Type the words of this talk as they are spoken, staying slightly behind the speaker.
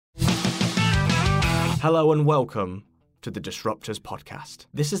Hello and welcome to the Disruptors Podcast.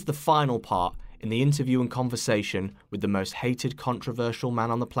 This is the final part in the interview and conversation with the most hated, controversial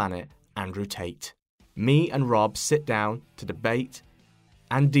man on the planet, Andrew Tate. Me and Rob sit down to debate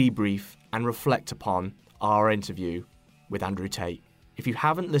and debrief and reflect upon our interview with Andrew Tate. If you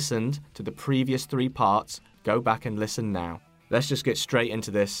haven't listened to the previous 3 parts, go back and listen now. Let's just get straight into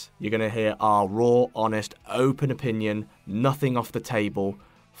this. You're going to hear our raw, honest, open opinion, nothing off the table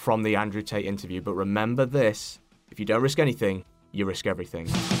from the Andrew Tate interview. But remember this, if you don't risk anything, you risk everything.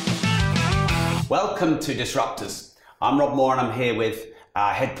 Welcome to Disruptors. I'm Rob Moore and I'm here with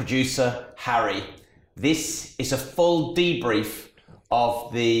our head producer, Harry. This is a full debrief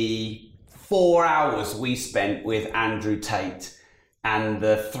of the 4 hours we spent with Andrew Tate and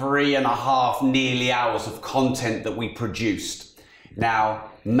the 3.5 nearly hours of content that we produced.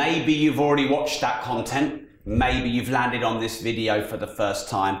 Now, maybe you've already watched that content. Maybe you've landed on this video for the first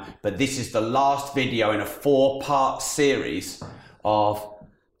time, but this is the last video in a 4-part series of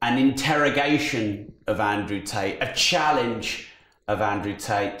an interrogation of Andrew Tate, a challenge of Andrew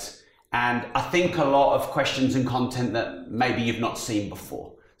Tate, and I think a lot of questions and content that maybe you've not seen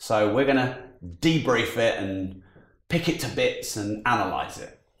before. So we're gonna debrief it and pick it to bits and analyze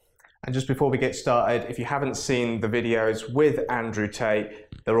it. And just before we get started, if you haven't seen the videos with Andrew Tate,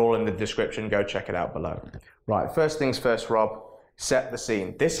 they're all in the description. Go check it out below. Right, first things first, Rob, set the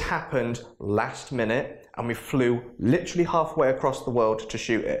scene. This happened last minute and we flew literally halfway across the world to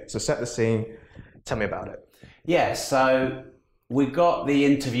shoot it. So set the scene, tell me about it. Yeah, so we got the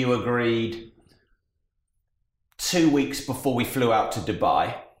interview agreed 2 weeks before we flew out to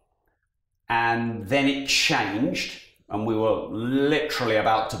Dubai, and then it changed and we were literally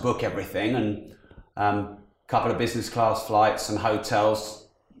about to book everything, and a couple of business class flights and hotels.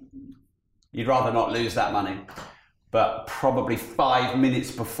 You'd rather not lose that money. But probably 5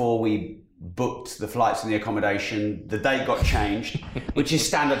 minutes before we booked the flights and the accommodation, the date got changed, which is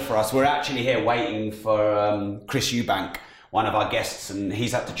standard for us. We're actually here waiting for Chris Eubank, one of our guests, and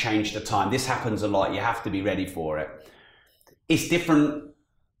he's had to change the time. This happens a lot. You have to be ready for it. It's different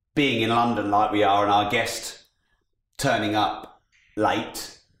being in London like we are and our guest turning up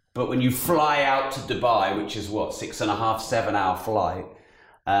late. But when you fly out to Dubai, which is what, 6.5, 7 hour flight,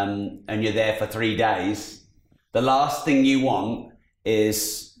 and you're there for 3 days, the last thing you want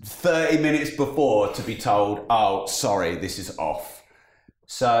is 30 minutes before to be told, oh, sorry, this is off.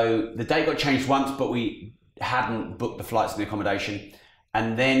 So the date got changed once, but we hadn't booked the flights and the accommodation.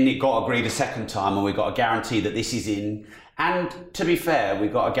 And then it got agreed a second time and we got a guarantee that this is in. And to be fair, we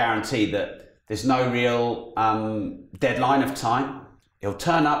got a guarantee that there's no real deadline of time. He'll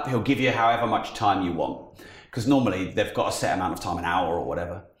turn up, he'll give you however much time you want. Because normally they've got a set amount of time, an hour or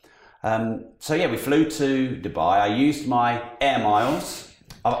whatever. So yeah, we flew to Dubai. I used my air miles.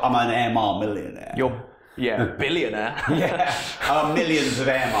 I'm an air mile millionaire. You're billionaire. Yeah, I have millions of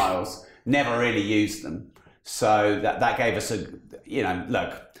air miles. Never really used them. So that gave us a,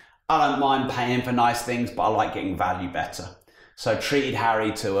 look, I don't mind paying for nice things, but I like getting value better. So treated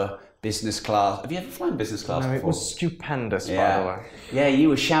Harry to a business class. Have you ever flown business class before? It was stupendous, by the way. Yeah, you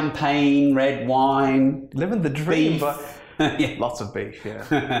were champagne, red wine. Living the dream, beef. But yeah. Lots of beef,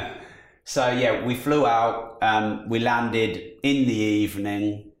 yeah. So yeah, we flew out, we landed in the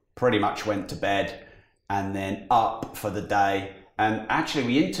evening, pretty much went to bed, and then up for the day. And actually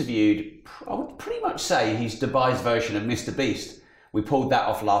we interviewed, I would pretty much say he's Dubai's version of Mr. Beast. We pulled that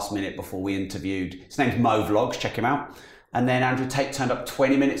off last minute before we interviewed. His name's Mo Vlogs, check him out. And then Andrew Tate turned up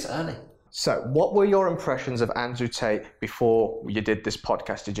 20 minutes early. So what were your impressions of Andrew Tate before you did this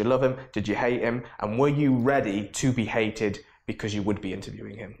podcast? Did you love him? Did you hate him? And were you ready to be hated because you would be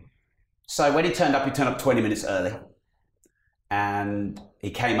interviewing him? So when he turned up 20 minutes early. And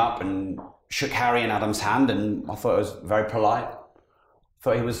he came up and shook Harry and Adam's hand, and I thought it was very polite. I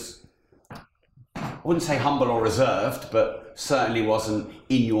thought he was, I wouldn't say humble or reserved, but certainly wasn't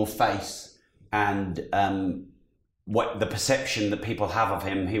in your face. And what the perception that people have of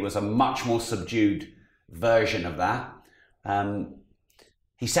him, he was a much more subdued version of that.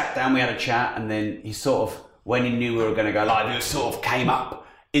 He sat down, we had a chat, and then he sort of, when he knew we were going to go live, he sort of came up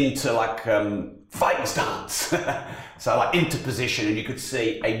into like fighting stance. So like into position, and you could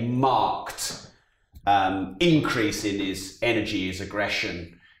see a marked increase in his energy, his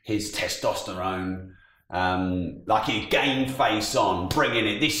aggression, his testosterone. Like he gained face on, bringing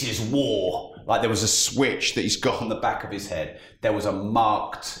it, this is war. Like there was a switch that he's got on the back of his head. There was a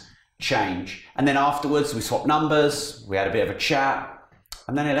marked change. And then afterwards we swapped numbers, we had a bit of a chat,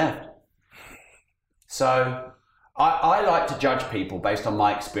 and then he left. So I like to judge people based on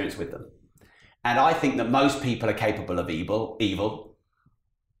my experience with them. And I think that most people are capable of evil.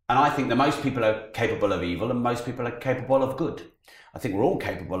 And I think that most people are capable of evil and most people are capable of good. I think we're all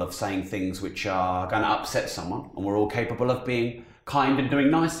capable of saying things which are going to upset someone, and we're all capable of being kind and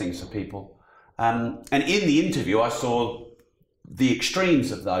doing nice things for people. And in the interview, I saw the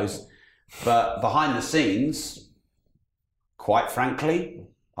extremes of those, but behind the scenes, quite frankly,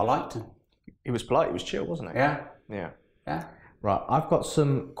 I liked him. He was polite, he was chill, wasn't he? Yeah. Yeah. Right, I've got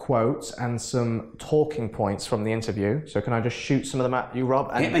some quotes and some talking points from the interview. So can I just shoot some of them at you,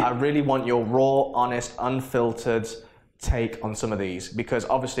 Rob? And I really want your raw, honest, unfiltered take on some of these, because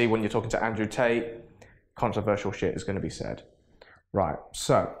obviously when you're talking to Andrew Tate, controversial shit is going to be said. Right,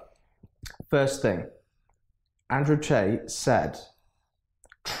 so first thing, Andrew Tate said,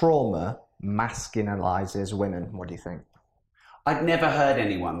 trauma masculinizes women. What do you think? I'd never heard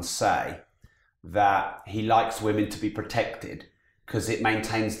anyone say that he likes women to be protected because it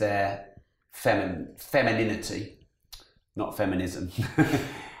maintains their femininity, not feminism,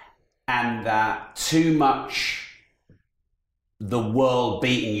 and that too much the world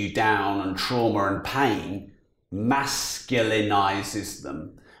beating you down and trauma and pain masculinizes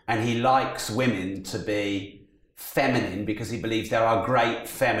them. And he likes women to be feminine because he believes there are great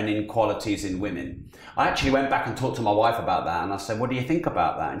feminine qualities in women. I actually went back and talked to my wife about that, and I said, what do you think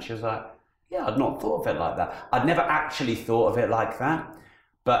about that? And she was like, yeah, I'd not thought of it like that. I'd never actually thought of it like that.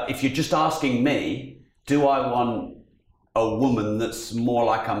 But if you're just asking me, do I want a woman that's more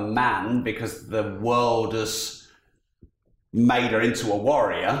like a man because the world has made her into a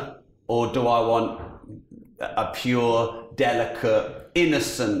warrior, or do I want a pure, delicate,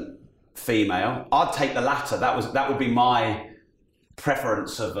 innocent female? I'd take the latter. That would be my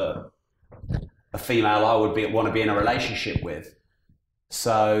preference of a female I would want to be in a relationship with.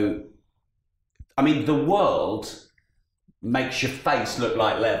 So, I mean, the world makes your face look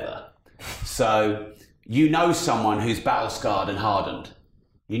like leather. So you know someone who's battle scarred and hardened.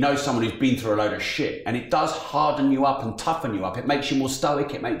 You know someone who's been through a load of shit, and it does harden you up and toughen you up. It makes you more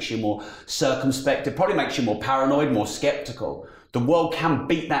stoic, it makes you more circumspect, it probably makes you more paranoid, more skeptical. The world can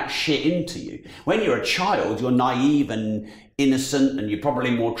beat that shit into you. When you're a child, you're naive and innocent, and you're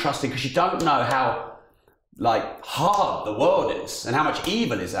probably more trusting because you don't know how hard the world is and how much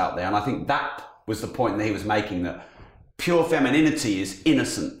evil is out there. And I think that was the point that he was making, that pure femininity is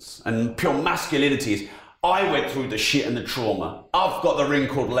innocence and pure masculinity is, I went through the shit and the trauma. I've got the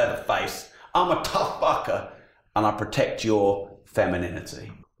wrinkled leather face. I'm a tough fucker, and I protect your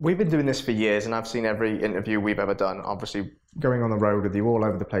femininity. We've been doing this for years, and I've seen every interview we've ever done. Obviously, going on the road with you all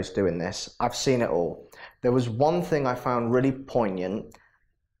over the place doing this, I've seen it all. There was one thing I found really poignant,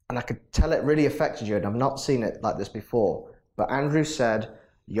 and I could tell it really affected you, and I've not seen it like this before. But Andrew said,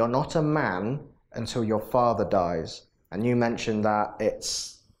 you're not a man until your father dies. And you mentioned that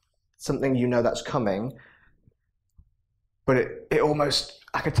it's something you know that's coming. But it almost,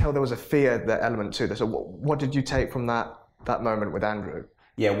 I could tell there was a fear element to this. So what did you take from that moment with Andrew?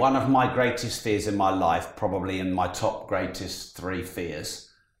 Yeah, one of my greatest fears in my life, probably in my top greatest 3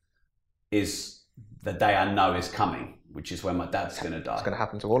 fears, is the day I know is coming, which is when my dad's going to die. It's going to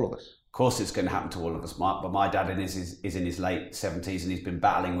happen to all of us. Of course it's going to happen to all of us, but my dad is in his late 70s and he's been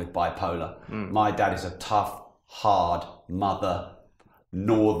battling with bipolar. My dad is a tough, hard mother,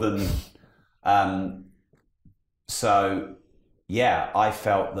 northern. So yeah, I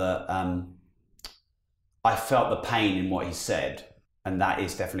felt the pain in what he said, and that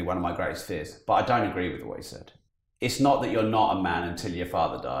is definitely one of my greatest fears. But I don't agree with what he said. It's not that you're not a man until your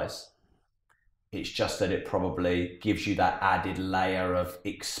father dies. It's just that it probably gives you that added layer of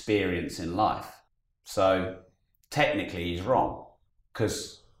experience in life. So technically he's wrong,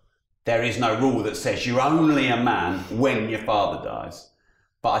 because there is no rule that says you're only a man when your father dies.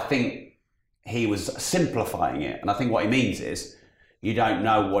 But I think he was simplifying it. And I think what he means is you don't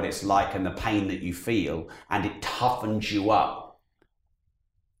know what it's like and the pain that you feel, and it toughens you up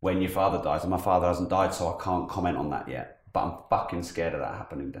when your father dies. And my father hasn't died, so I can't comment on that yet. But I'm fucking scared of that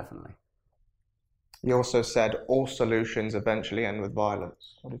happening, definitely. You also said all solutions eventually end with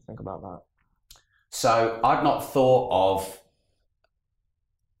violence. What do you think about that? So I'd not thought of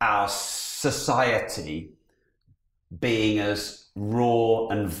our society being as raw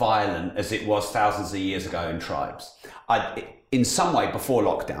and violent as it was thousands of years ago in tribes. In some way, before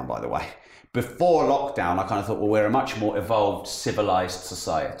lockdown, by the way, before lockdown, I kind of thought, well, we're a much more evolved, civilized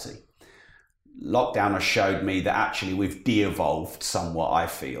society. Lockdown has showed me that actually we've de-evolved somewhat, I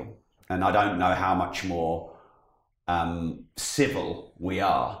feel. And I don't know how much more civil we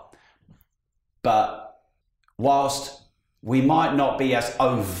are. But whilst we might not be as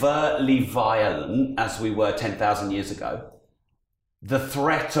overtly violent as we were 10,000 years ago, the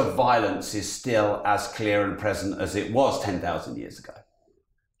threat of violence is still as clear and present as it was 10,000 years ago.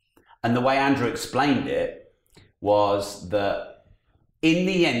 And the way Andrew explained it was that in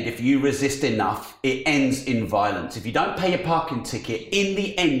the end, if you resist enough, it ends in violence. If you don't pay your parking ticket, in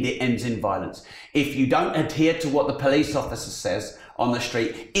the end, it ends in violence. If you don't adhere to what the police officer says on the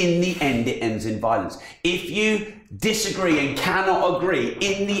street, in the end, it ends in violence. If you disagree and cannot agree,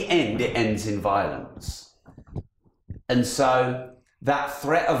 in the end, it ends in violence. And so that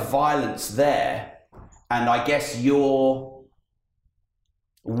threat of violence there, and I guess your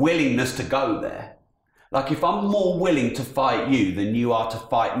willingness to go there, like if I'm more willing to fight you than you are to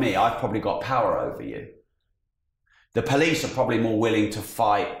fight me, I've probably got power over you. The police are probably more willing to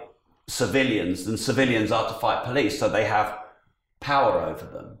fight civilians than civilians are to fight police, so they have power over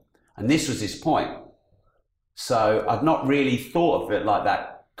them. And this was his point. So I'd not really thought of it like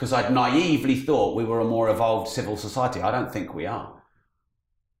that, because I'd naively thought we were a more evolved civil society. I don't think we are.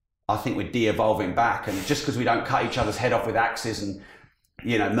 I think we're de-evolving back, and just because we don't cut each other's head off with axes and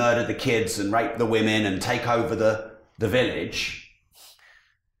murder the kids and rape the women and take over the village.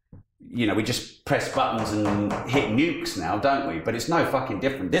 We just press buttons and hit nukes now, don't we? But it's no fucking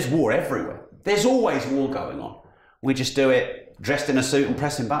different. There's war everywhere. There's always war going on. We just do it dressed in a suit and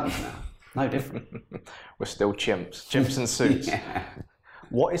pressing buttons now. No different. We're still chimps in suits. Yeah.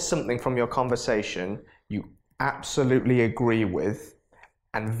 What is something from your conversation you absolutely agree with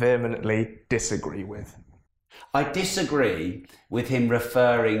and vehemently disagree with? I disagree with him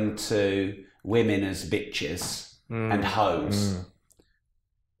referring to women as bitches and hoes.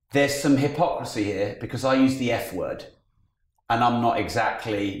 There's some hypocrisy here because I use the F word and I'm not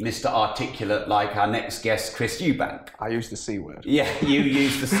exactly Mr. Articulate like our next guest, Chris Eubank. I use the C word. Yeah, you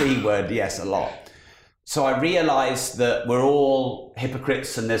use the C word, yes, a lot. So I realise that we're all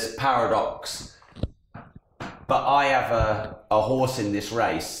hypocrites and there's paradox. But I have a horse in this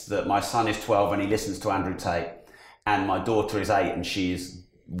race that my son is 12 and he listens to Andrew Tate, and my daughter is 8 and she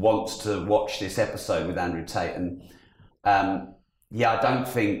wants to watch this episode with Andrew Tate. And I don't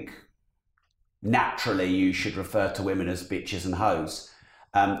think naturally you should refer to women as bitches and hoes.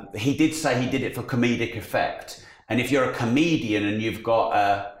 He did say he did it for comedic effect. And if you're a comedian and you've got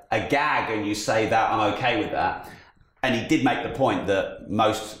a gag and you say that, I'm okay with that. And he did make the point that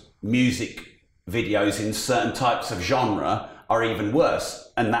most music videos in certain types of genre are even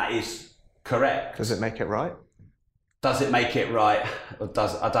worse, and that is correct. Does it make it right? Does it make it right?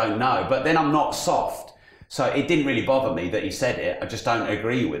 I don't know. But then I'm not soft, so it didn't really bother me that he said it. I just don't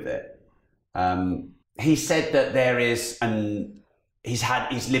agree with it. He said that there is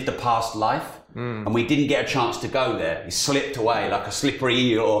he's lived a past life, and we didn't get a chance to go there. He slipped away like a slippery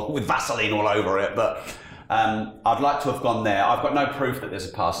eel or with Vaseline all over it. But I'd like to have gone there. I've got no proof that there's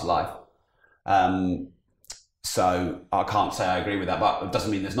a past life. So I can't say I agree with that, but it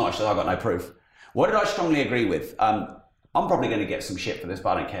doesn't mean there's not. I've got no proof. What did I strongly agree with? I'm probably going to get some shit for this,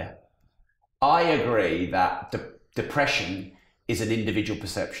 but I don't care. I agree that depression is an individual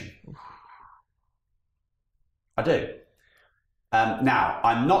perception. I do. Now,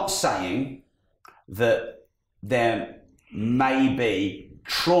 I'm not saying that there may be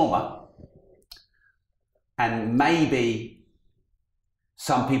trauma and maybe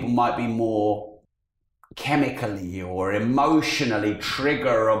some people might be more chemically or emotionally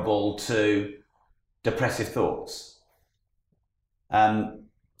triggerable to depressive thoughts.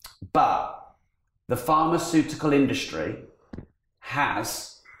 But the pharmaceutical industry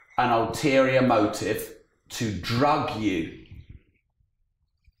has an ulterior motive to drug you.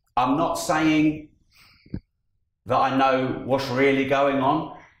 I'm not saying that I know what's really going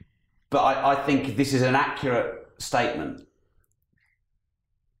on, but I think this is an accurate statement.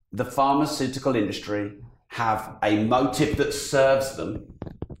 The pharmaceutical industry have a motive that serves them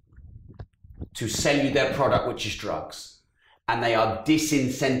to sell you their product, which is drugs. And they are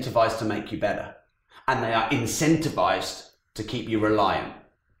disincentivized to make you better. And they are incentivized to keep you reliant.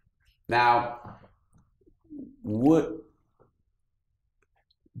 Now,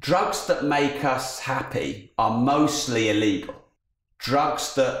 drugs that make us happy are mostly illegal.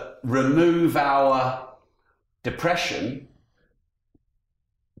 Drugs that remove our depression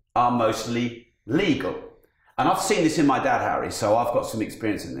are mostly legal. And I've seen this in my dad, Harry, so I've got some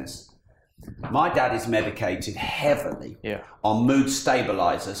experience in this. My dad is medicated heavily on mood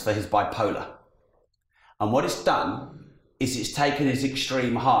stabilizers for his bipolar. And what it's done is it's taken his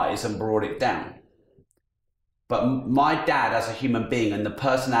extreme highs and brought it down. But my dad as a human being and the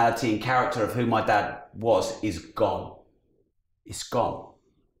personality and character of who my dad was is gone. It's gone.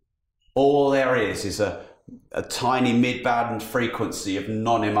 All there is a tiny mid-band frequency of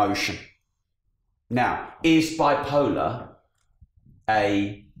non-emotion. Now, is bipolar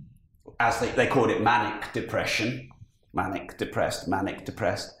as they called it, manic depression, manic depressed,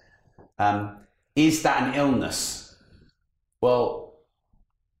 Is that an illness? Well,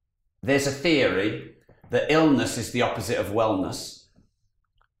 there's a theory that illness is the opposite of wellness,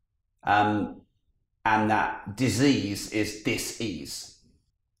 and that disease is dis-ease.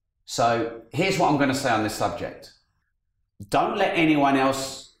 So here's what I'm going to say on this subject. Don't let anyone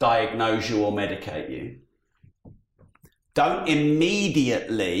else diagnose you or medicate you. Don't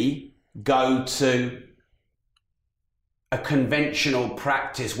immediately go to a conventional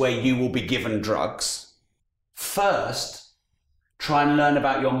practice where you will be given drugs. First, try and learn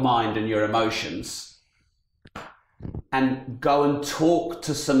about your mind and your emotions, and go and talk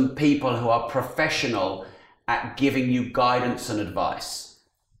to some people who are professional at giving you guidance and advice.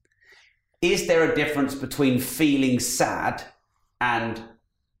 Is there a difference between feeling sad and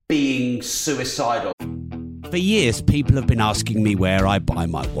being suicidal? For years, people have been asking me where I buy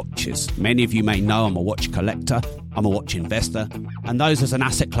my watches. Many of you may know I'm a watch collector, I'm a watch investor, and those as an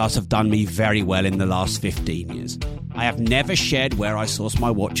asset class have done me very well in the last 15 years. I have never shared where I source my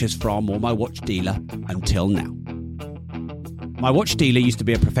watches from or my watch dealer until now. My watch dealer used to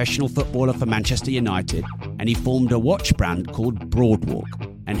be a professional footballer for Manchester United, and he formed a watch brand called Broadwalk.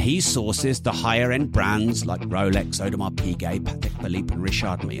 And he sources the higher end brands like Rolex, Audemars Piguet, Patek Philippe and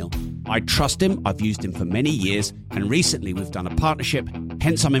Richard Mille. I trust him, I've used him for many years, and recently we've done a partnership.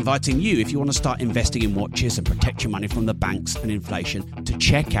 Hence I'm inviting you, if you want to start investing in watches and protect your money from the banks and inflation, to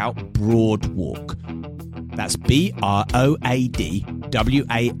check out Broadwalk. That's BROADWALK.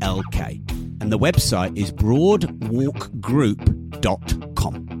 And the website is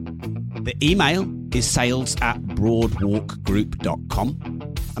broadwalkgroup.com. The email is sales@broadwalkgroup.com.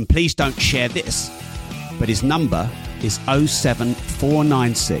 And please don't share this, but his number is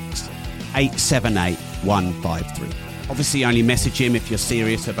 07496 878 153. Obviously only message him if you're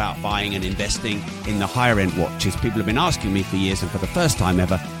serious about buying and investing in the higher end watches. People have been asking me for years, and for the first time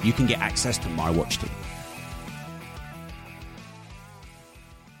ever, you can get access to my watch deal.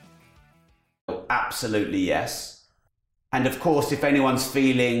 Absolutely yes. And of course, if anyone's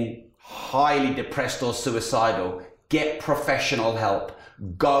feeling highly depressed or suicidal, get professional help.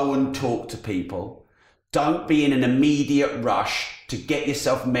 Go and talk to people. Don't be in an immediate rush to get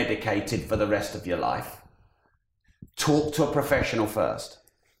yourself medicated for the rest of your life. Talk to a professional first.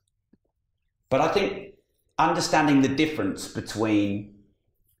 But I think understanding the difference between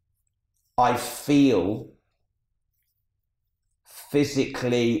I feel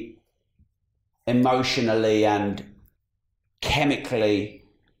physically, emotionally and chemically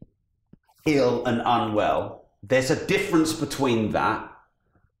ill and unwell, there's a difference between that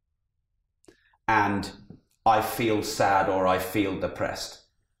and I feel sad or I feel depressed.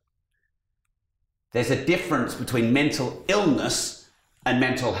 There's a difference between mental illness and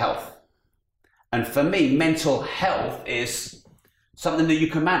mental health. And for me, mental health is something that you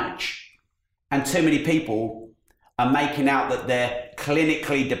can manage. And too many people are making out that they're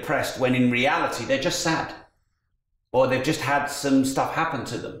clinically depressed when in reality they're just sad, or they've just had some stuff happen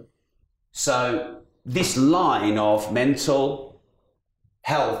to them. So this line of mental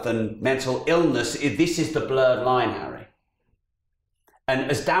health and mental illness, this is the blurred line, Harry.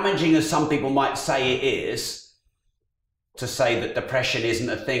 And as damaging as some people might say it is to say that depression isn't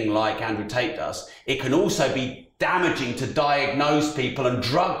a thing like Andrew Tate does, it can also be damaging to diagnose people and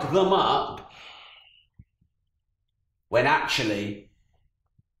drug them up when actually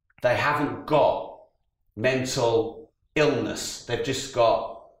they haven't got mental illness, they've just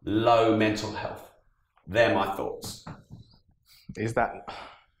got low mental health. They're my thoughts. Is that,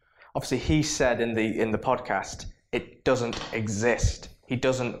 obviously he said in the podcast, it doesn't exist. He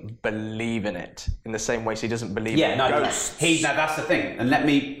doesn't believe in it in the same way he doesn't believe in ghosts. Now that's the thing, and let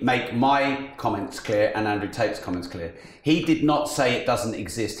me make my comments clear and Andrew Tate's comments clear. He did not say it doesn't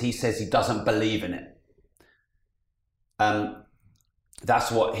exist, he says he doesn't believe in it.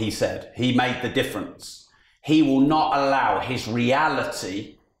 That's what he said. He made the difference. He will not allow his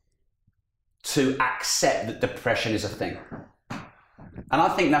reality to accept that depression is a thing. And I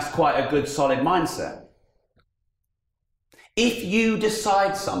think that's quite a good, solid mindset. If you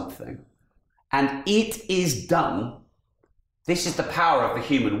decide something and it is done, this is the power of the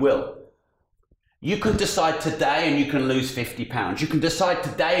human will. You can decide today and you can lose 50 pounds. You can decide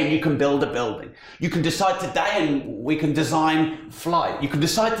today and you can build a building. You can decide today and we can design flight. You can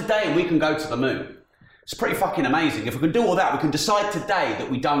decide today and we can go to the moon. It's pretty fucking amazing. If we can do all that, we can decide today that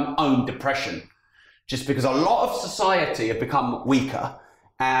we don't own depression. Just because a lot of society have become weaker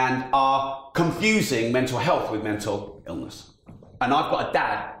and are confusing mental health with mental illness. And I've got a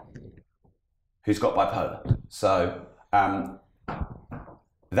dad who's got bipolar. So,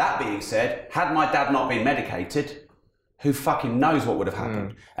 that being said, had my dad not been medicated, who fucking knows what would have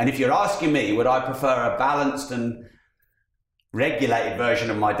happened? And if you're asking me, would I prefer a balanced and regulated version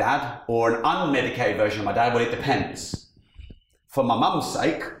of my dad or an unmedicated version of my dad? Well, it depends. For my mum's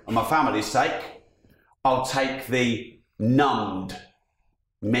sake and my family's sake, I'll take the numbed,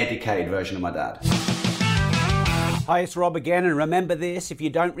 medicated version of my dad. Hi, it's Rob again, and remember this, if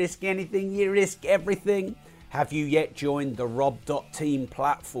you don't risk anything, you risk everything. Have you yet joined the Rob.team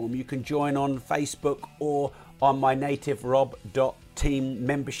platform? You can join on Facebook or on my native Rob.team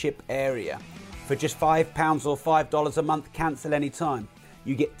membership area. For just £5 or $5 a month, cancel anytime.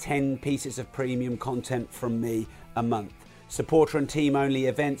 You get 10 pieces of premium content from me a month. Supporter and team only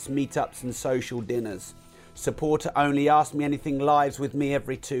events, meetups and social dinners. Supporter only Ask Me Anything lives with me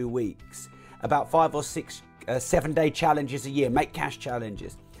every 2 weeks. About 5 or 6 7-day challenges a year, make cash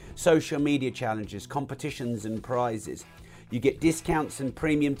challenges. Social media challenges, competitions and prizes. You get discounts and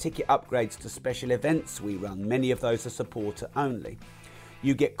premium ticket upgrades to special events we run. Many of those are supporter only.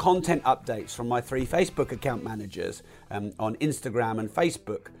 You get content updates from my 3 Facebook account managers on Instagram and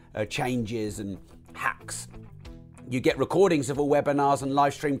Facebook, changes and hacks. You get recordings of all webinars and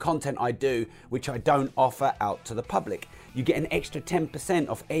live stream content I do, which I don't offer out to the public. You get an extra 10%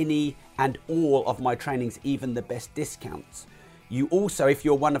 off any and all of my trainings, even the best discounts. You also, if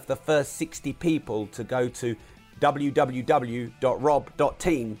you're one of the first 60 people to go to www.rob.team,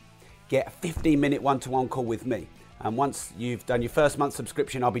 get a 15-minute one-to-one call with me. And once you've done your first month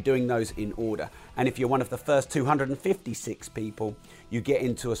subscription, I'll be doing those in order. And if you're one of the first 256 people, you get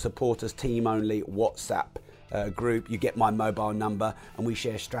into a supporters team only WhatsApp group. You get my mobile number and we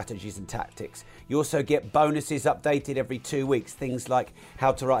share strategies and tactics. You also get bonuses updated every 2 weeks, things like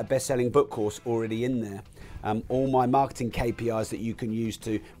how to write a best-selling book course already in there. All my marketing KPIs that you can use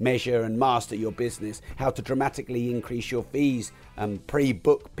to measure and master your business, how to dramatically increase your fees,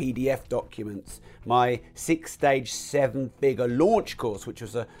 pre-book PDF documents, my 6-stage 7-figure launch course, which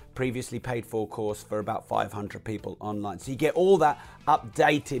was a previously paid for course for about 500 people online. So you get all that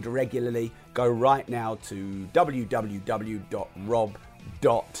updated regularly. Go right now to www.rob.team.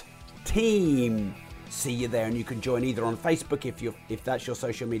 See you there, and you can join either on Facebook if that's your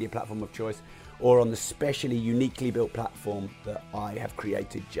social media platform of choice, or on the specially uniquely built platform that I have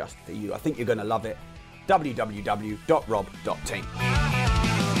created just for you. I think you're going to love it. www.rob.team.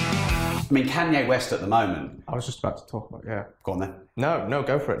 I mean, Kanye West at the moment. I was just about to talk about, yeah. Go on then. No,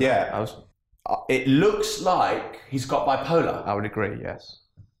 go for it. Yeah. It looks like he's got bipolar. I would agree, yes.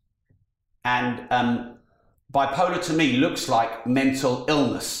 And bipolar to me looks like mental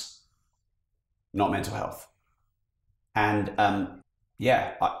illness, not mental health. And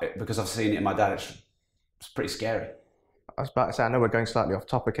because I've seen it in my dad, it's pretty scary. I was about to say, I know we're going slightly off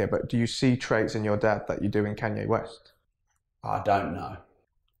topic here, but do you see traits in your dad that you do in Kanye West? I don't know.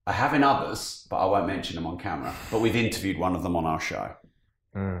 I have in others, but I won't mention them on camera. But we've interviewed one of them on our show.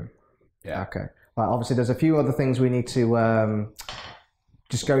 Yeah. Okay. Right, obviously, there's a few other things we need to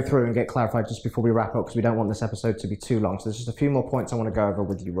just go through and get clarified just before we wrap up, because we don't want this episode to be too long. So there's just a few more points I want to go over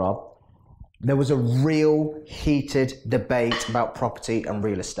with you, Rob. There was a real heated debate about property and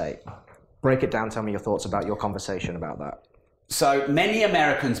real estate. Break it down. Tell me your thoughts about your conversation about that. So many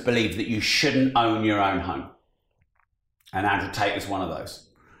Americans believe that you shouldn't own your own home. And Andrew Tate is one of those.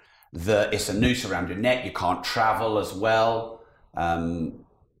 That it's a noose around your neck. You can't travel as well. The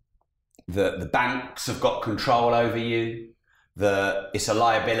banks have got control over you. It's a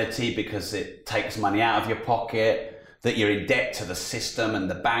liability because it takes money out of your pocket. That you're in debt to the system and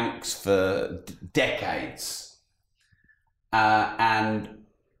the banks for decades. And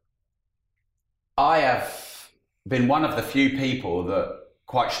I have been one of the few people that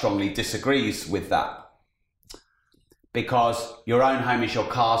quite strongly disagrees with that. Because your own home is your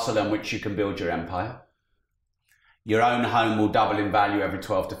castle in which you can build your empire. Your own home will double in value every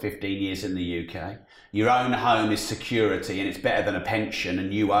 12 to 15 years in the UK. Your own home is security, and it's better than a pension,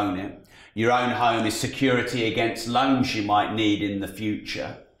 and you own it. Your own home is security against loans you might need in the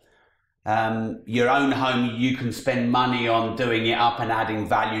future. Your own home, you can spend money on doing it up and adding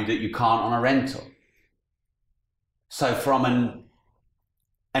value that you can't on a rental. So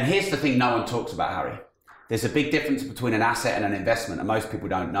and here's the thing no one talks about, Harry. There's a big difference between an asset and an investment, and most people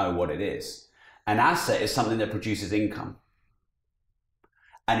don't know what it is. An asset is something that produces income.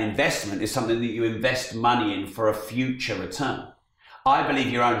 An investment is something that you invest money in for a future return. I believe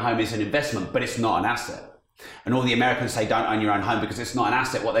your own home is an investment, but it's not an asset. And all the Americans say don't own your own home because it's not an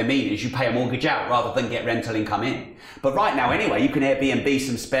asset. What they mean is you pay a mortgage out rather than get rental income in. But right now anyway, you can Airbnb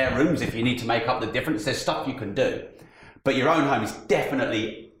some spare rooms if you need to make up the difference. There's stuff you can do. But your own home is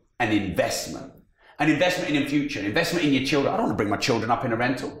definitely an investment. An investment in the future, an investment in your children. I don't want to bring my children up in a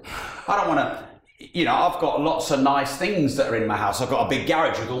rental. I don't want to, you know, I've got lots of nice things that are in my house. I've got a big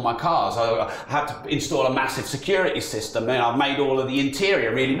garage with all my cars. I had to install a massive security system, and I've made all of the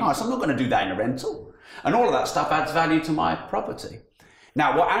interior really nice. I'm not going to do that in a rental. And all of that stuff adds value to my property.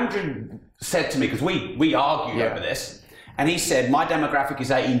 Now, what Andrew said to me, because we argued over this, and he said, my demographic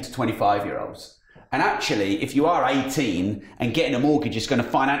is 18 to 25-year-olds. And actually, if you are 18 and getting a mortgage is going to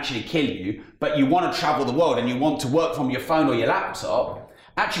financially kill you, but you want to travel the world and you want to work from your phone or your laptop,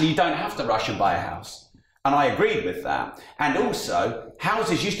 actually, you don't have to rush and buy a house. And I agreed with that. And also,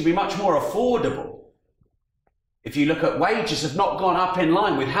 houses used to be much more affordable. If you look at wages have not gone up in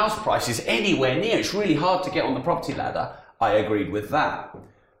line with house prices anywhere near. It's really hard to get on the property ladder. I agreed with that.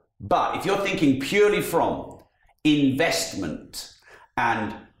 But if you're thinking purely from investment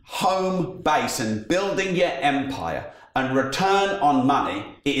and home base and building your empire and return on money,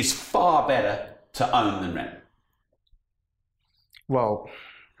 it is far better to own than rent. Well,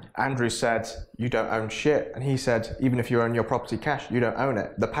 Andrew said you don't own shit, and he said even if you own your property cash, you don't own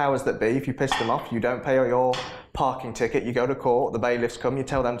it. The powers that be, if you piss them off, you don't pay your parking ticket, you go to court, the bailiffs come, you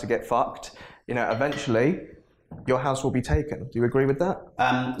tell them to get fucked. You know, eventually your house will be taken. Do you agree with that?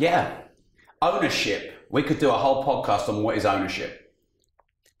 Yeah. Ownership. We could do a whole podcast on what is ownership,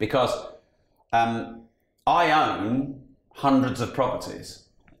 because I own hundreds of properties,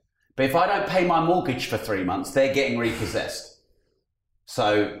 but if I don't pay my mortgage for 3 months, they're getting repossessed.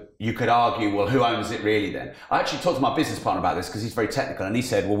 So you could argue, well, who owns it really then? I actually talked to my business partner about this because he's very technical, and he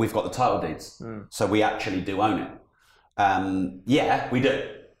said, well, we've got the title deeds. So we actually do own it. Yeah, we do.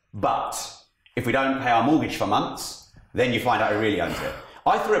 But if we don't pay our mortgage for months, then you find out who really owns it.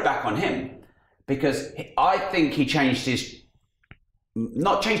 I threw it back on him because I think he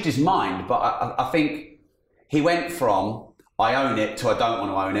not changed his mind, but I think he went from I own it to I don't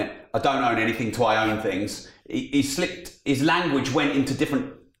want to own it. I don't own anything to I own things. He slipped, his language went into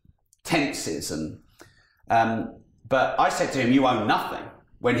different tenses, and but I said to him, you own nothing.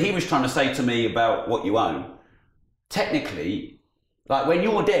 When he was trying to say to me about what you own, technically, like when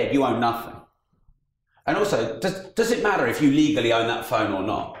you're dead, you own nothing. And also, does it matter if you legally own that phone or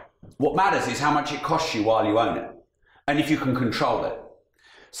not? What matters is how much it costs you while you own it, and if you can control it.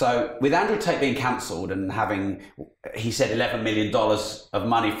 So with Andrew Tate being cancelled and having, he said $11 million of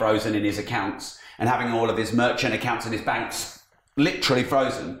money frozen in his accounts, and having all of his merchant accounts and his banks literally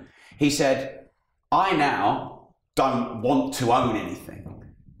frozen, he said, I now don't want to own anything,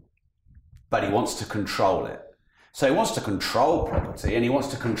 but he wants to control it. So he wants to control property, and he wants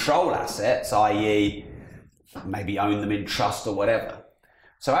to control assets, i.e. maybe own them in trust or whatever.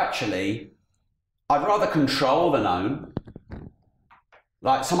 So actually, I'd rather control than own.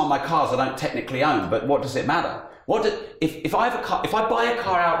 Like some of my cars I don't technically own, but what does it matter? If I buy a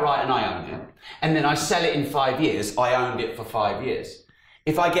car outright and I own it, and then I sell it in 5 years, I owned it for 5 years.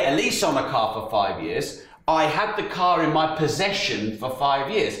 If I get a lease on a car for 5 years, I had the car in my possession for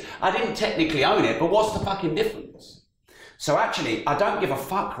 5 years. I didn't technically own it, but what's the fucking difference? So actually, I don't give a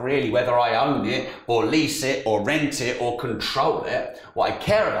fuck really whether I own it or lease it or rent it or control it. What I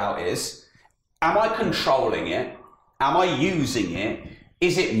care about is, am I controlling it? Am I using it?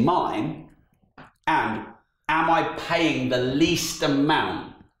 Is it mine? And am I paying the least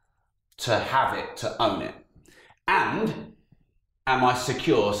amount to have it, to own it? And am I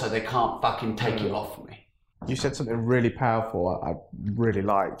secure so they can't fucking take it off me? You said something really powerful I really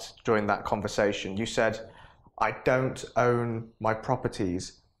liked during that conversation. You said, I don't own my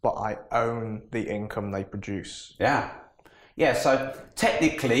properties, but I own the income they produce. Yeah. Yeah, so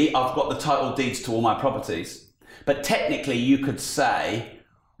technically I've got the title deeds to all my properties. But technically, you could say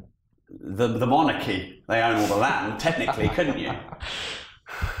the monarchy, they own all the land, technically, couldn't you?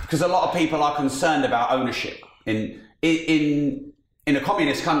 Because a lot of people are concerned about ownership. In a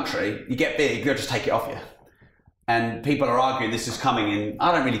communist country, you get big, they'll just take it off you. And people are arguing this is coming in,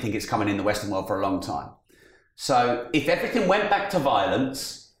 I don't really think it's coming in the Western world for a long time. So if everything went back to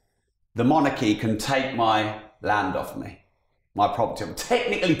violence, the monarchy can take my land off me, my property.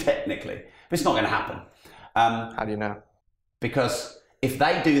 Technically, but it's not going to happen. How do you know? Because if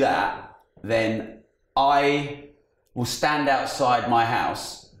they do that, then I will stand outside my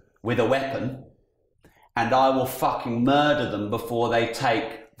house with a weapon and I will fucking murder them before they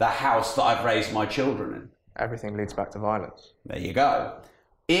take the house that I've raised my children in. Everything leads back to violence. There you go.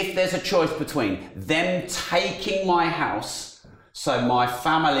 If there's a choice between them taking my house so my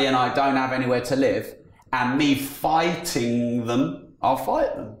family and I don't have anywhere to live and me fighting them, I'll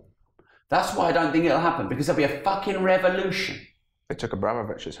fight them. That's why I don't think it'll happen, because there'll be a fucking revolution. They took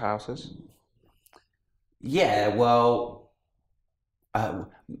Abramovich's houses. Yeah, well,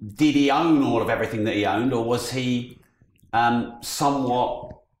 did he own all of everything that he owned, or was he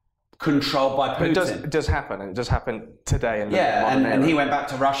somewhat controlled by Putin. It does happen, and it does happen today. In the Yeah, modern era. and he went back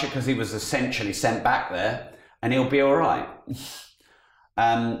to Russia because he was essentially sent back there, and he'll be all right.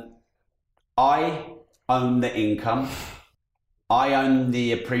 I own the income. I own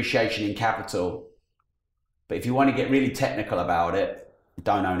the appreciation in capital. But if you want to get really technical about it,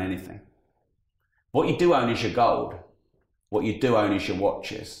 don't own anything. What you do own is your gold. What you do own is your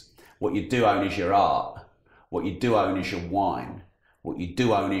watches. What you do own is your art. What you do own is your wine. What you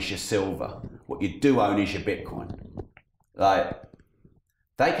do own is your silver. What you do own is your Bitcoin. Like,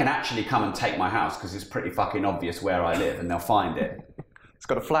 they can actually come and take my house because it's pretty fucking obvious where I live and they'll find it. It's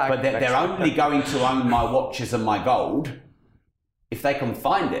got a flag. But they're only going to own my watches and my gold if they can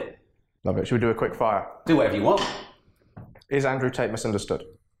find it. Love it. Should we do a quick fire? Do whatever you want. Is Andrew Tate misunderstood?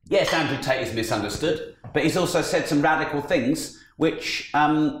 Yes, Andrew Tate is misunderstood, but he's also said some radical things which,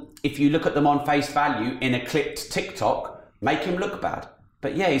 if you look at them on face value in a clipped TikTok, make him look bad.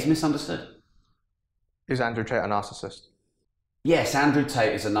 But yeah, he's misunderstood. Is Andrew Tate a narcissist? Yes, Andrew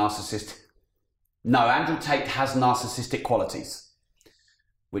Tate is a narcissist. No, Andrew Tate has narcissistic qualities,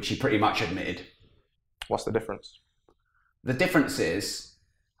 which he pretty much admitted. What's the difference? The difference is,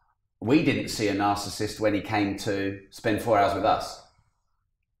 we didn't see a narcissist when he came to spend 4 hours with us.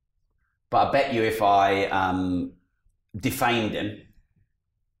 But I bet you if I defamed him,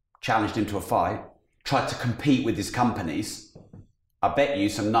 challenged him to a fight, tried to compete with his companies, I bet you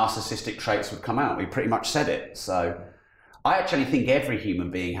some narcissistic traits would come out. We pretty much said it. So I actually think every human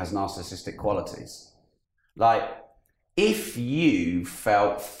being has narcissistic qualities. Like, if you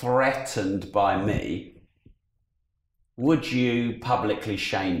felt threatened by me, would you publicly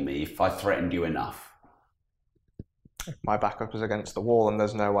shame me if I threatened you enough? My backup is against the wall and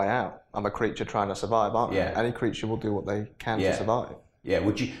there's no way out. I'm a creature trying to survive, aren't Yeah. I? Any creature will do what they can to survive. Yeah,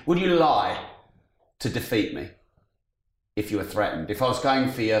 would you lie to defeat me if you were threatened? If I was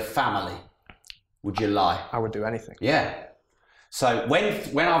going for your family, would you lie? I would do anything. Yeah. So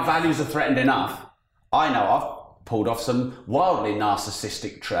when our values are threatened enough, I know I've pulled off some wildly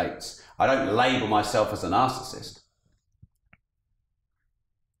narcissistic traits. I don't label myself as a narcissist.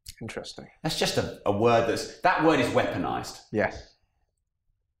 Interesting. That's just a word that word is weaponized. Yes.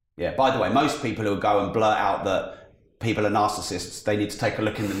 Yeah, by the way, most people who go and blurt out that people are narcissists, they need to take a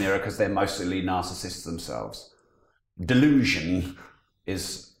look in the mirror because they're mostly narcissists themselves. Delusion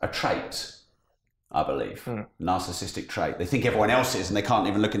is a trait, I believe. Narcissistic trait. They think everyone else is and they can't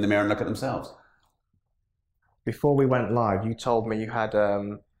even look in the mirror and look at themselves. Before we went live, you told me you had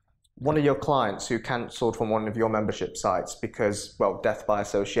one of your clients who cancelled from one of your membership sites because, well, death by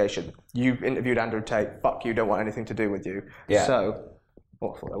association. You interviewed Andrew Tate. Fuck you, don't want anything to do with you. Yeah. So,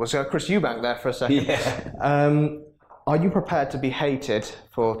 awful. There was Chris Eubank there for a second. Yeah. Are you prepared to be hated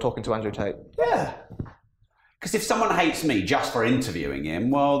for talking to Andrew Tate? Yeah. Because if someone hates me just for interviewing him,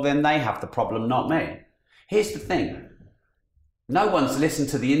 well, then they have the problem, not me. Here's the thing. No one's listened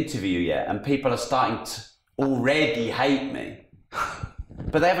to the interview yet, and people are starting to already hate me.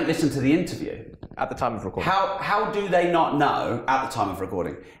 But they haven't listened to the interview. At the time of recording. How do they not know, at the time of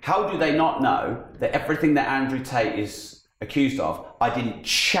recording, how do they not know that everything that Andrew Tate is accused of, I didn't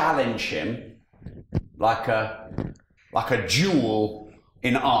challenge him like a jewel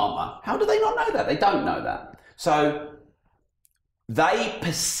in armour? How do they not know that? They don't know that. So they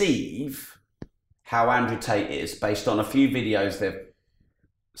perceive how Andrew Tate is based on a few videos they've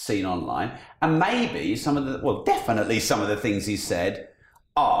seen online, and maybe definitely some of the things he said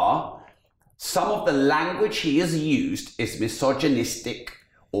are some of the language he has used is misogynistic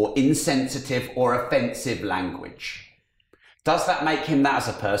or insensitive or offensive language. Does that make him that as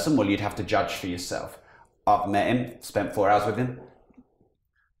a person? Well, you'd have to judge for yourself. I've met him, spent 4 hours with him,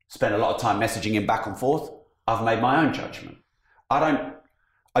 spent a lot of time messaging him back and forth. I've made my own judgment.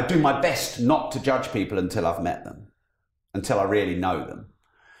 I do my best not to judge people until I've met them, until I really know them.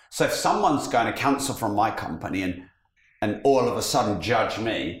 So if someone's going to cancel from my company and all of a sudden judge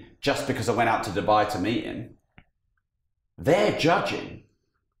me just because I went out to Dubai to meet him, they're judging.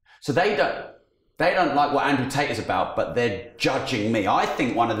 So they don't like what Andrew Tate is about, but they're judging me. I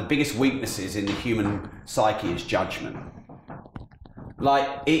think one of the biggest weaknesses in the human psyche is judgment.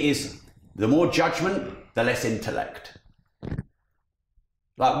 Like, it is, the more judgment, the less intellect.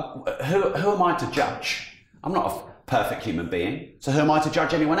 Like, who am I to judge? I'm not a perfect human being, so who am I to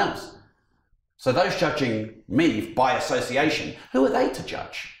judge anyone else? So those judging me by association, who are they to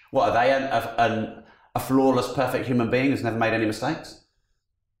judge? What, are they a flawless, perfect human being who's never made any mistakes?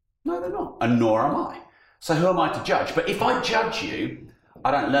 No, they're not, and nor am I. So who am I to judge? But if I judge you,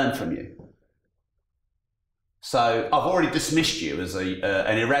 I don't learn from you. So I've already dismissed you as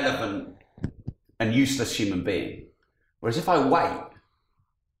an irrelevant and useless human being. Whereas if I wait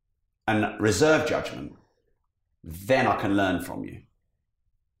and reserve judgment, then I can learn from you.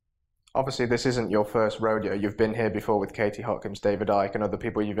 Obviously, this isn't your first rodeo. You've been here before with Katie Hopkins, David Icke, and other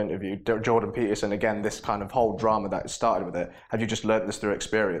people you've interviewed. Jordan Peterson, again, this kind of whole drama that started with it. Have you just learnt this through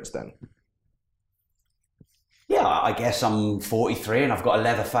experience then? Yeah, I guess I'm 43 and I've got a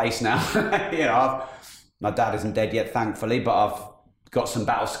leather face now. My dad isn't dead yet, thankfully, but I've got some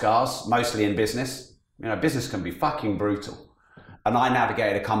battle scars, mostly in business. Business can be fucking brutal. And I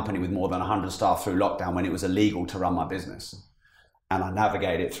navigated a company with more than 100 staff through lockdown when it was illegal to run my business. And I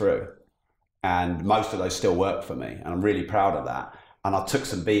navigated it through. And most of those still work for me. And I'm really proud of that. And I took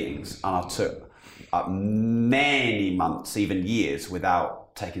some beatings, and I took many months, even years,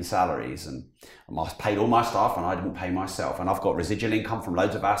 without taking salaries. And I paid all my staff and I didn't pay myself. And I've got residual income from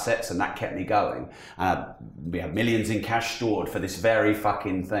loads of assets, and that kept me going. We have millions in cash stored for this very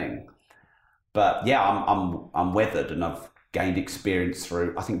fucking thing. But yeah, I'm weathered, and I've gained experience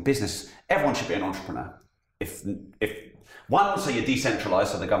through, I think, business. Everyone should be an entrepreneur. If one, so you're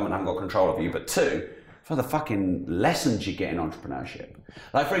decentralized, so the government haven't got control of you, but two, for the fucking lessons you get in entrepreneurship.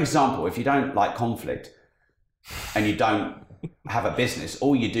 Like, for example, if you don't like conflict and you don't have a business,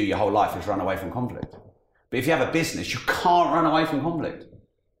 all you do your whole life is run away from conflict. But if you have a business, you can't run away from conflict.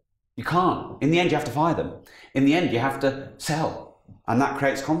 You can't. In the end, you have to fight them. In the end, you have to sell, and that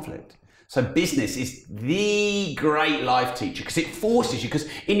creates conflict. So business is the great life teacher, because it forces you, because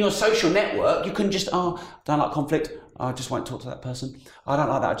in your social network, you can just, don't like conflict, I just won't talk to that person. I don't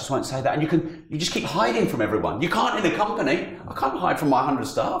like that, I just won't say that. And you just keep hiding from everyone. You can't in a company. I can't hide from my 100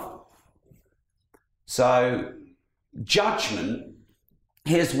 staff. So judgment,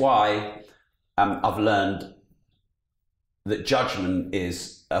 here's why I've learned that judgment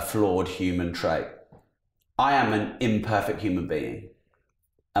is a flawed human trait. I am an imperfect human being.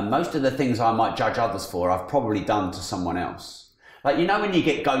 And most of the things I might judge others for, I've probably done to someone else. Like, when you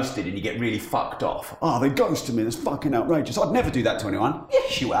get ghosted and you get really fucked off. Oh, they ghosted me, that's fucking outrageous. I'd never do that to anyone.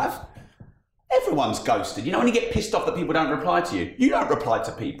 Yes, you have. Everyone's ghosted. When you get pissed off that people don't reply to you, you don't reply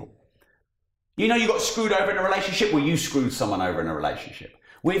to people. You got screwed over in a relationship, well, you screwed someone over in a relationship.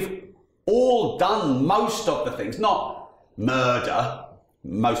 We've all done most of the things, not murder.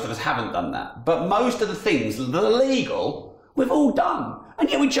 Most of us haven't done that. But most of the things that are legal, we've all done. And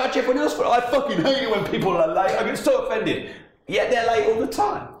yet we judge everyone else for it. I fucking hate it when people are late. I get so offended. Yet they're late all the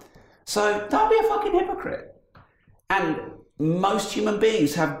time. So don't be a fucking hypocrite. And most human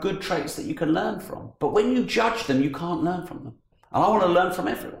beings have good traits that you can learn from. But when you judge them, you can't learn from them. And I want to learn from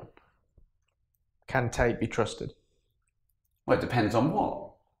everyone. Can Tate be trusted? Well, it depends on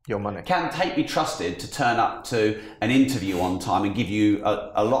what. Your money. Can Tate be trusted to turn up to an interview on time and give you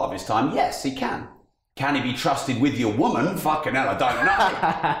a lot of his time? Yes, he can. Can he be trusted with your woman? Fucking hell, I don't know.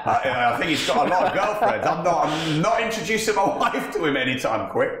 I think he's got a lot of girlfriends. I'm not introducing my wife to him anytime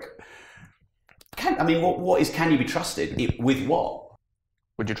quick. What is can you be trusted? With what?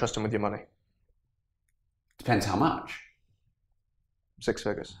 Would you trust him with your money? Depends how much. 6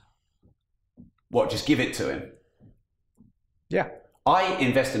 figures. What, just give it to him? Yeah. I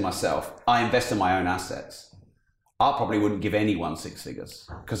invest in myself. I invest in my own assets. I probably wouldn't give anyone 6 figures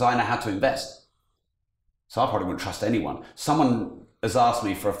because I know how to invest. So I probably wouldn't trust anyone. Someone has asked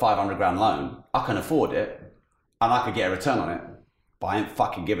me for a 500 grand loan. I can afford it and I could get a return on it, but I ain't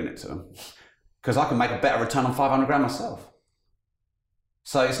fucking giving it to them because I can make a better return on 500 grand myself.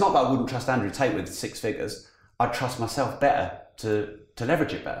 So it's not that I wouldn't trust Andrew Tate with 6 figures. I'd trust myself better to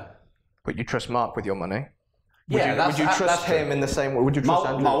leverage it better. But you trust Mark with your money? Would you trust him in the same way? Would you trust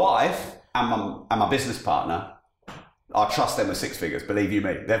Andrew? My wife and my business partner, I trust them with 6 figures, believe you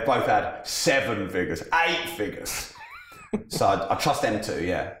me. They've both had 7 figures, 8 figures. So I trust them too,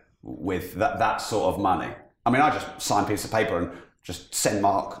 yeah, with that sort of money. I just sign pieces of paper and just send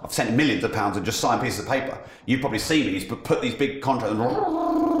Mark. I've sent him millions of pounds and just sign pieces of paper. You probably see me, he's put these big contracts,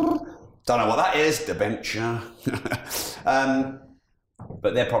 don't know what that is, debenture.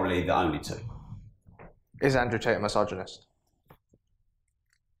 But they're probably the only two. Is Andrew Tate a misogynist?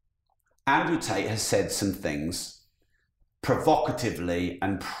 Andrew Tate has said some things provocatively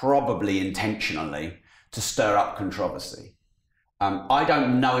and probably intentionally to stir up controversy. I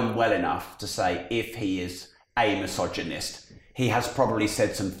don't know him well enough to say if he is a misogynist. He has probably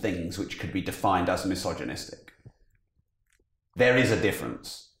said some things which could be defined as misogynistic. There is a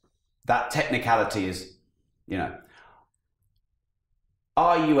difference. That technicality is,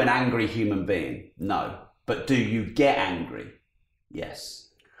 are you an angry human being? No. But do you get angry? Yes.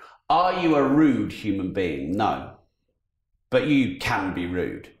 Are you a rude human being? No. But you can be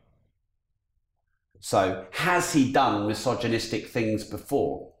rude. So, has he done misogynistic things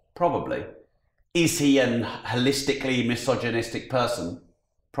before? Probably. Is he an holistically misogynistic person?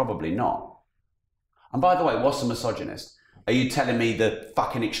 Probably not. And by the way, what's a misogynist? Are you telling me the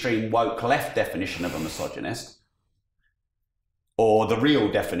fucking extreme woke left definition of a misogynist? Or the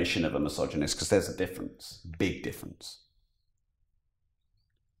real definition of a misogynist? Because there's a difference, big difference.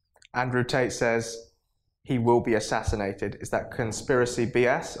 Andrew Tate says he will be assassinated. Is that conspiracy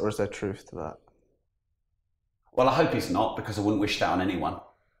BS or is there truth to that? Well, I hope he's not, because I wouldn't wish that on anyone.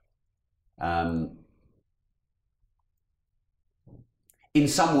 In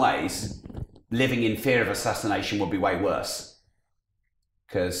some ways, living in fear of assassination would be way worse,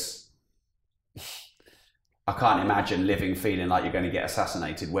 because I can't imagine living feeling like you're going to get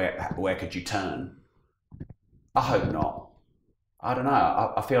assassinated. Where could you turn? I hope not. I don't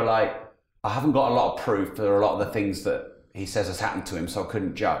know. I feel like I haven't got a lot of proof for a lot of the things that he says has happened to him, so I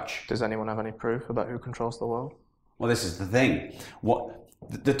couldn't judge. Does anyone have any proof about who controls the world? Well, this is the thing.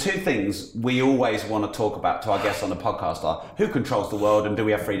 The two things we always want to talk about to our guests on the podcast are who controls the world and do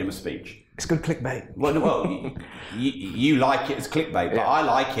we have freedom of speech? It's good clickbait. Well, you like it as clickbait, but I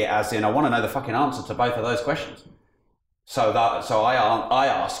like it as in I want to know the fucking answer to both of those questions. So I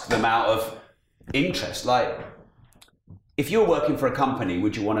ask them out of interest. Like, if you're working for a company,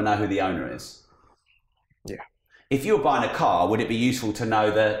 would you want to know who the owner is? Yeah. If you're buying a car, would it be useful to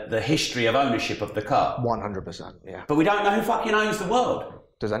know the history of ownership of the car? 100%, yeah. But we don't know who fucking owns the world.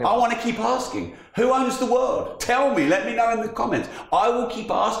 Does anyone? I want to keep asking, who owns the world? Tell me, let me know in the comments. I will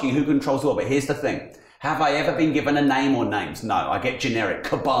keep asking who controls the world, but here's the thing. Have I ever been given a name or names? No, I get generic.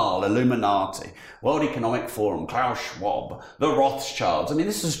 Cabal, Illuminati, World Economic Forum, Klaus Schwab, the Rothschilds. I mean,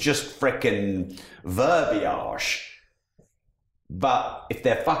 this is just frickin' verbiage. But if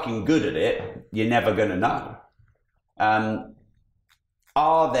they're fucking good at it, you're never going to know.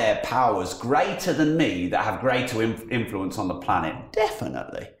 Are there powers greater than me that have greater influence on the planet?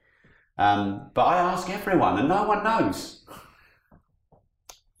 Definitely. But I ask everyone and no one knows.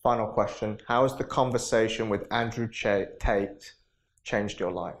 Final question. How has the conversation with Andrew Tate changed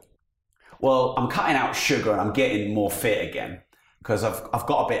your life? Well, I'm cutting out sugar and I'm getting more fit again because I've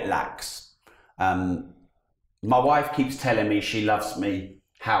got a bit lax. My wife keeps telling me she loves me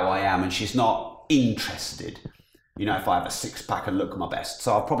how I am and she's not interested, you know, if I have a six-pack and look my best.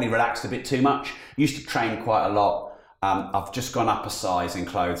 So I've probably relaxed a bit too much. Used to train quite a lot. I've just gone up a size in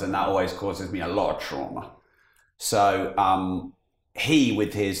clothes and that always causes me a lot of trauma. So he,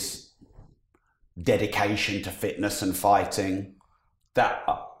 with his dedication to fitness and fighting, that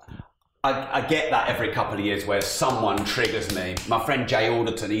I get that every couple of years where someone triggers me. My friend Jay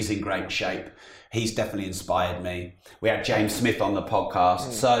Alderton, he's in great shape. He's definitely inspired me. We had James Smith on the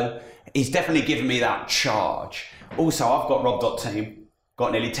podcast. So he's definitely given me that charge. Also, I've got Rob.team,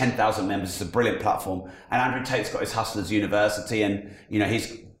 got nearly 10,000 members. It's a brilliant platform. And Andrew Tate's got his Hustlers University. And, you know,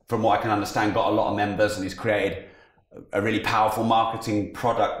 he's, from what I can understand, got a lot of members and he's created a really powerful marketing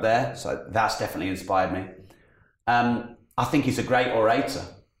product there. So that's definitely inspired me. I think he's a great orator.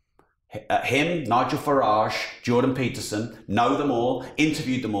 Him, Nigel Farage, Jordan Peterson, know them all,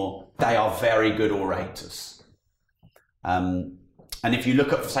 interviewed them all. They are very good orators. And if you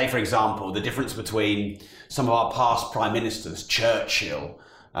look at, say, for example, the difference between some of our past prime ministers, Churchill,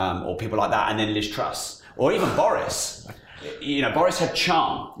 or people like that, and then Liz Truss, or even Boris. You know, Boris had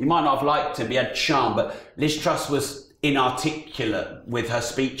charm. You might not have liked him, but he had charm. But Liz Truss was inarticulate with her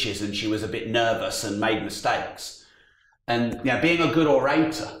speeches, and she was a bit nervous and made mistakes. And you know, being a good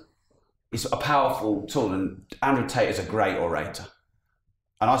orator is a powerful tool, and Andrew Tate is a great orator.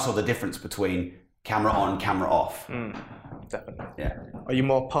 And I saw the difference between camera on, camera off. Definitely. Yeah. Are you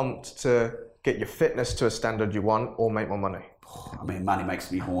more pumped to get your fitness to a standard you want or make more money? I mean, money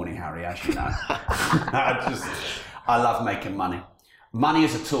makes me horny, Harry, as you know. I love making money. Money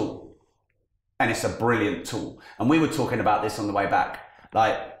is a tool, and it's a brilliant tool. And we were talking about this on the way back.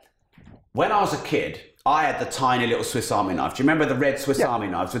 Like, when I was a kid, I had the tiny little Swiss Army knife. Do you remember the red Swiss Army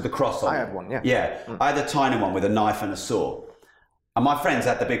knives with the cross on I it? had one, yeah. Yeah, I had the tiny one with a knife and a saw. And my friends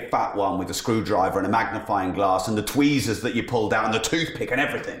had the big fat one with a screwdriver and a magnifying glass and the tweezers that you pulled out and the toothpick and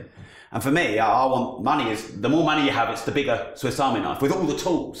everything. And for me, I want money is, the more money you have, it's the bigger Swiss Army knife with all the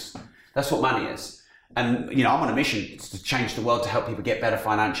tools. That's what money is. And, you know, I'm on a mission to change the world to help people get better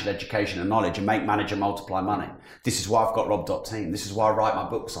financial education and knowledge and make, manage and multiply money. This is why I've got Rob.team. This is why I write my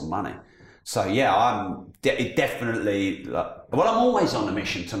books on money. So yeah, I'm definitely, well, I'm always on a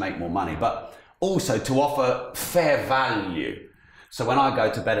mission to make more money, but also to offer fair value. So when I go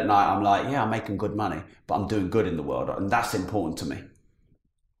to bed at night, I'm like, yeah, I'm making good money, but I'm doing good in the world. And that's important to me.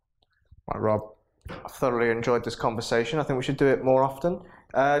 Right, Rob, I've thoroughly enjoyed this conversation. I think we should do it more often.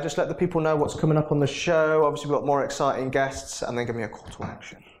 Just let the people know what's coming up on the show. Obviously, we've got more exciting guests, and then give me a call to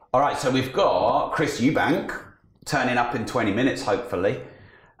action. All right, so we've got Chris Eubank turning up in 20 minutes, hopefully.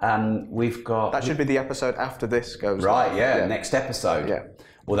 We've got... That should be the episode after this goes Right, live. yeah, next episode. Yeah.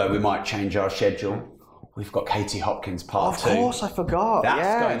 Although we might change our schedule. We've got Katie Hopkins part 2. Of course, I forgot.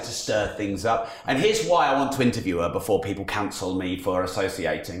 That's going to stir things up. And here's why I want to interview her before people cancel me for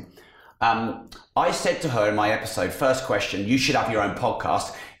associating. I said to her in my episode, first question, you should have your own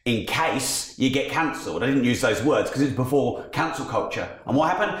podcast in case you get cancelled. I didn't use those words because it's before cancel culture. And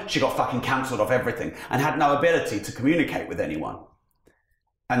what happened? She got fucking cancelled off everything and had no ability to communicate with anyone.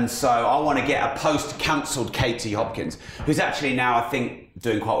 And so I want to get a post-cancelled Katie Hopkins, who's actually now, I think,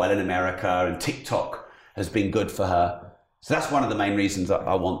 doing quite well in America, and TikTok has been good for her. So that's one of the main reasons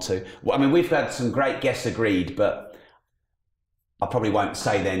I want to. Well, I mean, we've had some great guests agreed, but I probably won't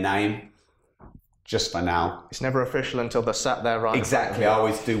say their name just for now. It's never official until they're sat there right. Exactly. I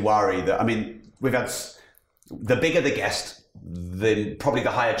always do worry that, I mean, we've had, the bigger the guest, probably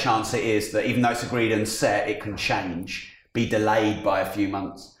the higher chance it is that even though it's agreed and set, it can change, be delayed by a few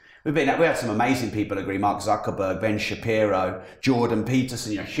months. We had some amazing people agree, Mark Zuckerberg, Ben Shapiro, Jordan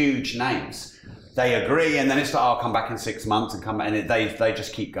Peterson, huge names. They agree, and then it's like, I'll come back in 6 months and come back, and they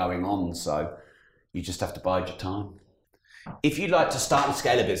just keep going on. So you just have to bide your time. If you'd like to start and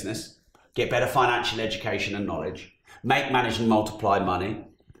scale a business, get better financial education and knowledge, make, manage and multiply money,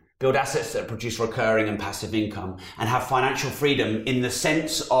 build assets that produce recurring and passive income, and have financial freedom in the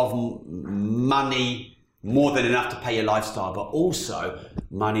sense of money more than enough to pay your lifestyle, but also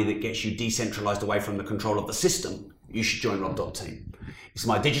money that gets you decentralized away from the control of the system, you should join Rob.Team. It's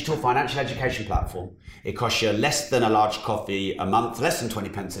my digital financial education platform. It costs you less than a large coffee a month, less than 20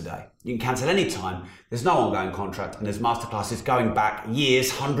 pence a day. You can cancel any time. There's no ongoing contract, and there's masterclasses going back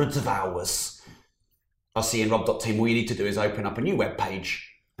years, hundreds of hours. I'll see you in Rob.Team. All you need to do is open up a new web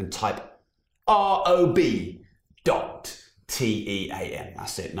page and type rob.team.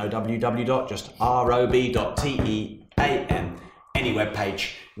 That's it. No www. Just rob.team. Any web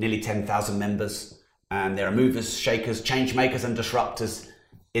page. Nearly 10,000 members. And there are movers, shakers, change makers and disruptors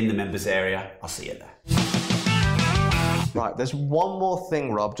in the members area. I'll see you there. Right, there's one more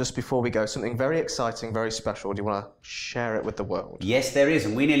thing, Rob, just before we go. Something very exciting, very special. Do you want to share it with the world? Yes, there is.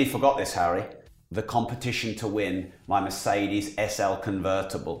 And we nearly forgot this, Harry. The competition to win my Mercedes SL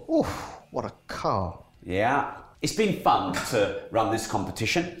convertible. Oof, what a car. Yeah. It's been fun to run this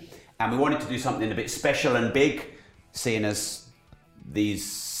competition. And we wanted to do something a bit special and big, seeing as these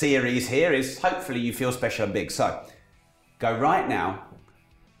series here is hopefully you feel special and big. So go right now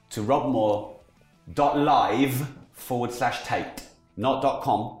to robmore.live/Tate, not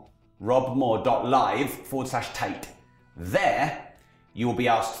 .com, robmore.live/Tate. There you will be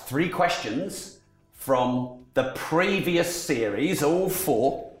asked 3 questions from the previous series, all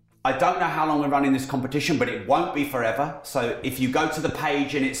 4. I don't know how long we're running this competition, but it won't be forever. So if you go to the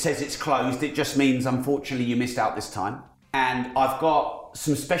page and it says it's closed, it just means unfortunately you missed out this time. And I've got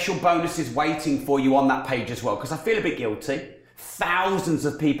some special bonuses waiting for you on that page as well, because I feel a bit guilty. Thousands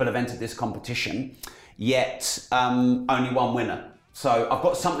of people have entered this competition, yet only one winner. So I've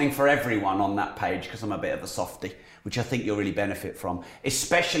got something for everyone on that page because I'm a bit of a softie, which I think you'll really benefit from.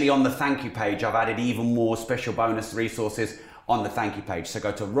 Especially on the thank you page, I've added even more special bonus resources on the thank you page. So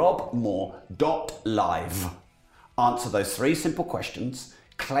go to robmore.live, answer those 3 simple questions,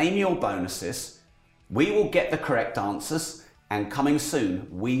 claim your bonuses. We will get the correct answers, and coming soon,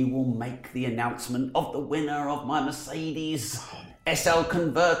 we will make the announcement of the winner of my Mercedes SL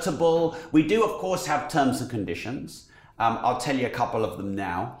convertible. We do, of course, have terms and conditions. I'll tell you a couple of them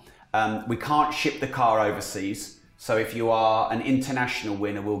now. We can't ship the car overseas. So if you are an international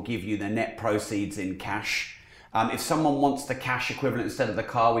winner, we'll give you the net proceeds in cash. If someone wants the cash equivalent instead of the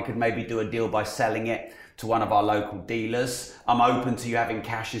car, we could maybe do a deal by selling it to one of our local dealers. I'm open to you having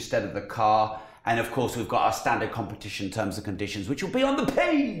cash instead of the car. And of course, we've got our standard competition terms and conditions, which will be on the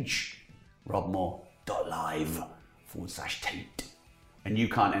page. robmore.live/Tate. And you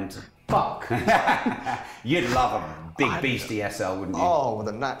can't enter. Fuck. You'd love a big beastie SL, wouldn't you? Oh, with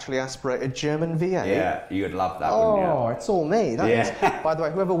a naturally aspirated German V8. Yeah, you'd love that, wouldn't you? Oh, it's all me. That Yeah. is, by the way,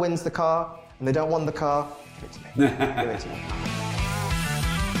 whoever wins the car and they don't want the car, give it to me. Give it to me.